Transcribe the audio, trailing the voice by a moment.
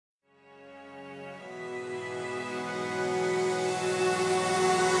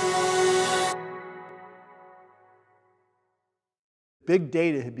Big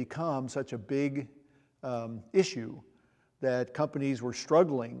data had become such a big issue that companies were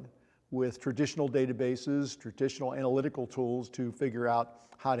struggling with traditional databases, traditional analytical tools to figure out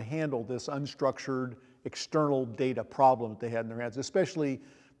how to handle this unstructured external data problem that they had in their hands, especially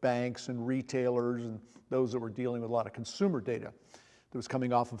banks and retailers and those that were dealing with a lot of consumer data that was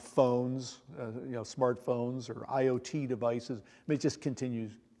coming off of phones, smartphones or IoT devices. It just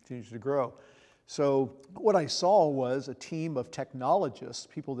continues to grow. So what I saw was a team of technologists,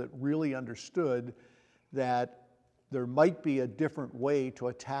 people that really understood that there might be a different way to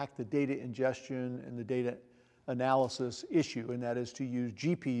attack the data ingestion and the data analysis issue, and that is to use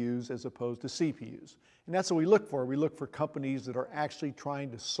GPUs as opposed to CPUs. And that's what we look for. We look for companies that are actually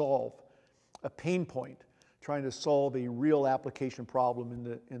trying to solve a pain point, trying to solve a real application problem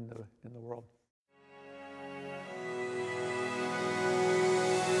in the world.